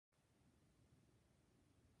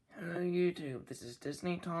Hello YouTube, this is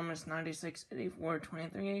Disney Thomas 9684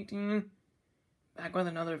 2318, back with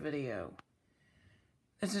another video.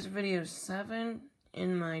 This is video 7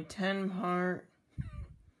 in my 10-part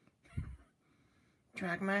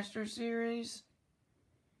TrackMaster series.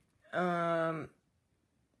 And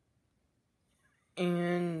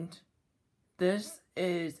this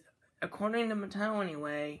is, according to Mattel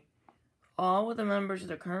anyway, all of the members of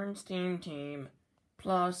the current Steam team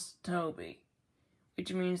plus Toby.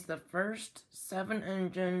 Which means the first 7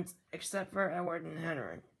 engines except for Edward and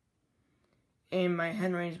Henry. And my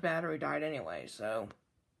Henry's battery died anyway, so.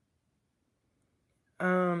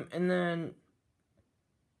 And then,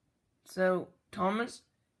 so Thomas,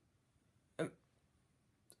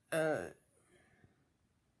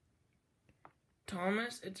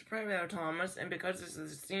 Thomas, it's probably about Thomas, and because this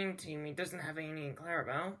is a Steam team, he doesn't have Annie and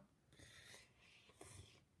Clarabelle.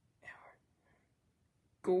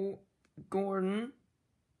 Gordon,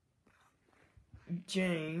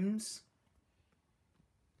 James,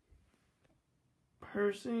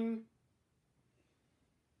 Percy,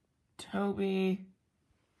 Toby,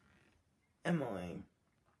 Emily.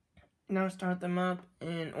 Now start them up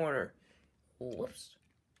in order. Whoops.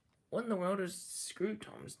 What in the world is Screw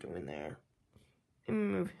Thomas doing there? Let me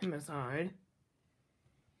move him aside.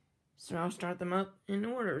 So I'll start them up in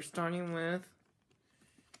order, starting with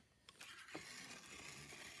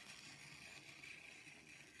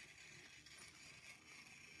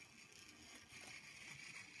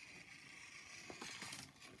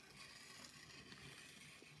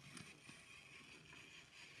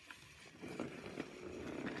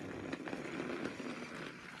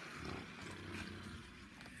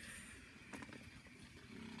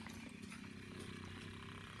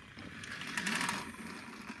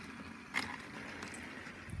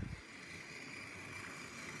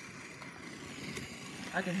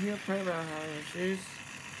I can hear Clarabelle having issues.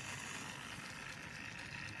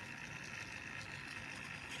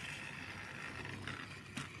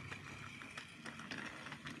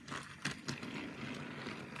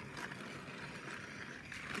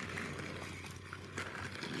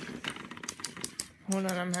 Hold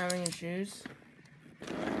on, I'm having issues.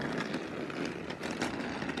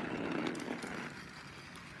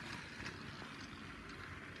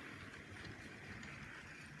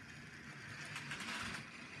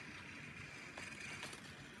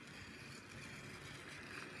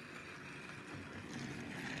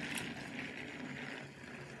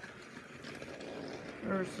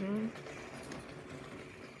 Person.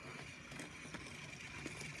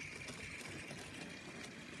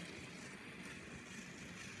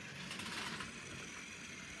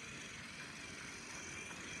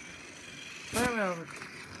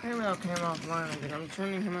 Clarabelle came offline, and I'm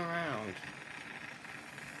turning him around.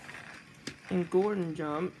 And Gordon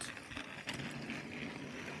jumped.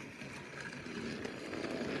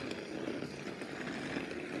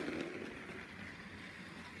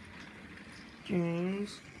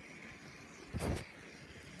 James.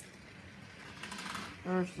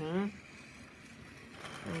 Percy. And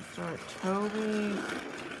start Toby.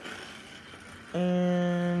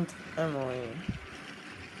 And Emily.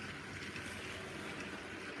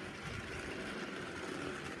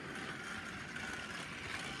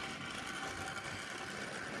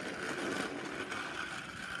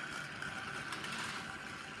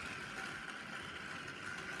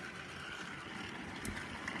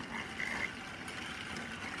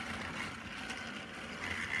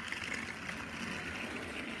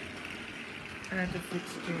 I have to fix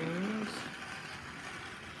James.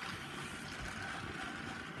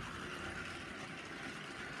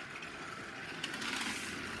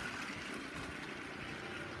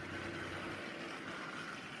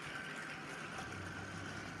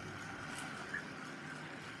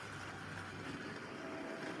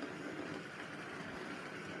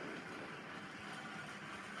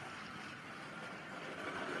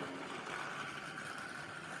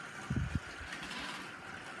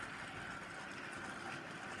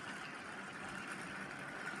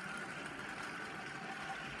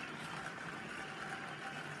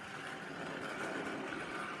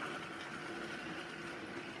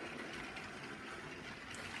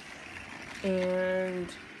 And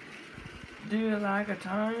due to lack of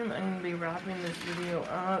time, I'm going to be wrapping this video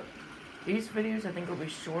up. These videos I think will be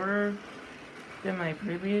shorter than my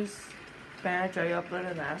previous batch I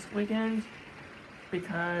uploaded last weekend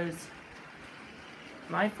because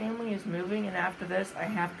my family is moving, and after this I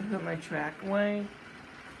have to put my track away,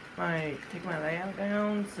 take my layout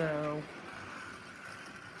down, so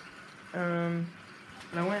but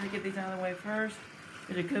I wanted to get these out of the way first,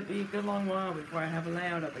 because it could be a good long while before I have a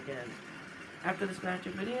layout up again. After this batch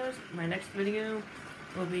of videos, my next video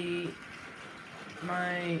will be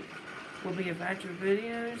a batch of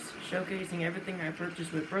videos showcasing everything I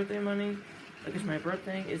purchased with birthday money, because my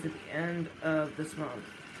birthday is at the end of this month.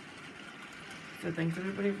 So thanks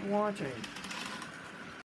everybody for watching.